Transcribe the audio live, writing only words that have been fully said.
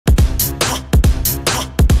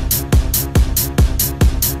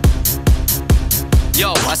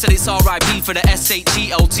I said it's R.I.P. for the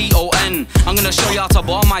S-H-E-L-T-O-N. I'm gonna show you how to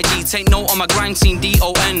bar my G. Take note on my grind scene,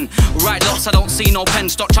 D-O-N. Right lots, I don't see no pen.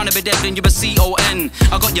 Stop trying to be dead, then you be C-O-N.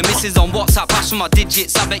 I got your missus on WhatsApp, pass for my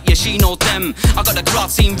digits, I bet you she know them. I got the crowd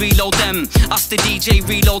scene, reload them. Ask the DJ,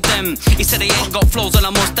 reload them. He said they ain't got flows and I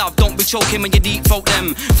must have. Don't be choking when you deep throat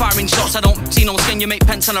them. Firing shots, I don't see no skin. You make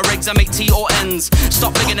pence on the regs, I make T-O-Ns.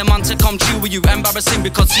 Stop begging a man to come chew with you. Embarrassing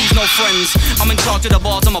because he's no friends. I'm in charge of the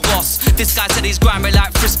bars, I'm a boss. This guy said he's grimy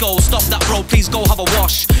like Frisco. Stop that bro, please go have a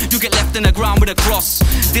wash. You get left in the ground with a cross.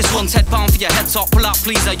 This one's headbound for your head top. Pull out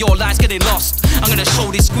please, your life's getting lost. I'm gonna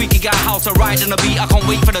show this squeaky guy how to ride on the beat. I can't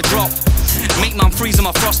wait for the drop. Make man freeze on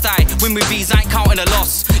my frost eye. Win with these, I ain't counting a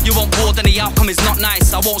loss. You want war, then the outcome is not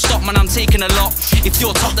nice. I won't stop, man, I'm taking a lot. If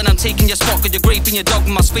you're top, then I'm taking your spot. Got your grape in your dog,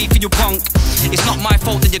 must faith for you punk. It's not my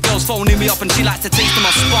fault that your girl's phoning me up and she likes to taste of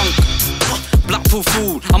my spunk. Blackpool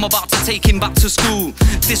fool, I'm about to take him back to school.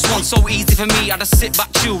 This one's so easy for me, I just sit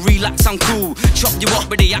back, chill, relax, I'm cool. Chop you up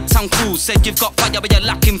with the axe, I'm cool. Said you've got fire but you're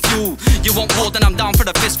lacking fuel. You want war, then I'm down for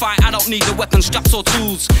the fist fight. I don't need the weapon, straps or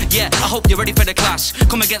tools. Yeah, I hope you're ready for the clash.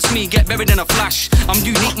 Come against me, get buried in a flash. I'm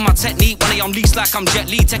unique with my technique, when I unleash like I'm Jet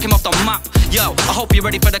Li. Take him off the map, yo, I hope you're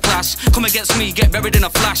ready for the clash. Come against me, get buried in a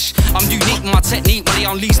flash. I'm unique with my technique, when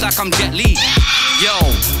I unleash like I'm Jet Li. Yo,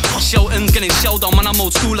 Shelton's getting shelled on, man, I'm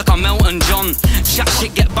old school like I'm Elton John. Chat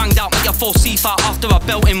shit, get banged out, make your full seaf out after a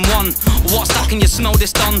belt in one. What's that, can you smell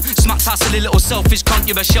this done? Smacks that silly little selfish cunt,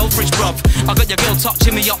 you're a shellfish, bruv. I got your girl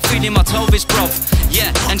touching me up, feeling my pelvis, bruv.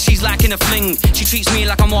 Yeah, and she's liking a fling. She treats me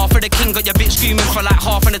like I'm half of the king. Got your bitch screaming for like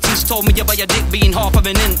half an teeth. Told me about your dick being half of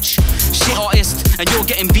an inch. Shit artist, and you're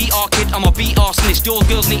getting beat art kid. I'm a beat arsonist. Your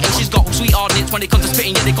girl's neat and she's got sweet hard lips. When it comes to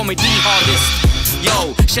spitting, yeah, they call me the hardest.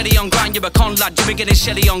 Yo, Shelly on grind, you're a con lad, you been getting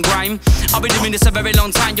Shelly on grime. I've been doing this a very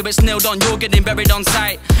long time, you been nailed on, you're getting buried on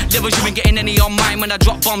sight. Levels you been getting any on mine, when I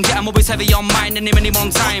drop bombs, yeah, I'm always heavy on mine, and any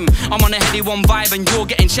one time. I'm on a heady one vibe, and you're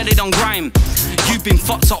getting Shelly on grime. You've been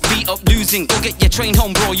fucked up, beat up, losing, go get your train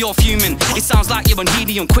home, bro, you're fuming. It sounds like you're on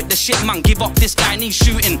helium, quit the shit, man, give up, this guy needs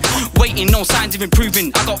shooting. Waiting, no signs of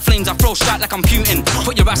improving, I got flames, I throw strike like I'm Putin.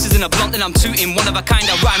 Put your asses in a blunt and I'm tooting, one of a kind,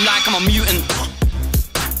 I rhyme like I'm a mutant.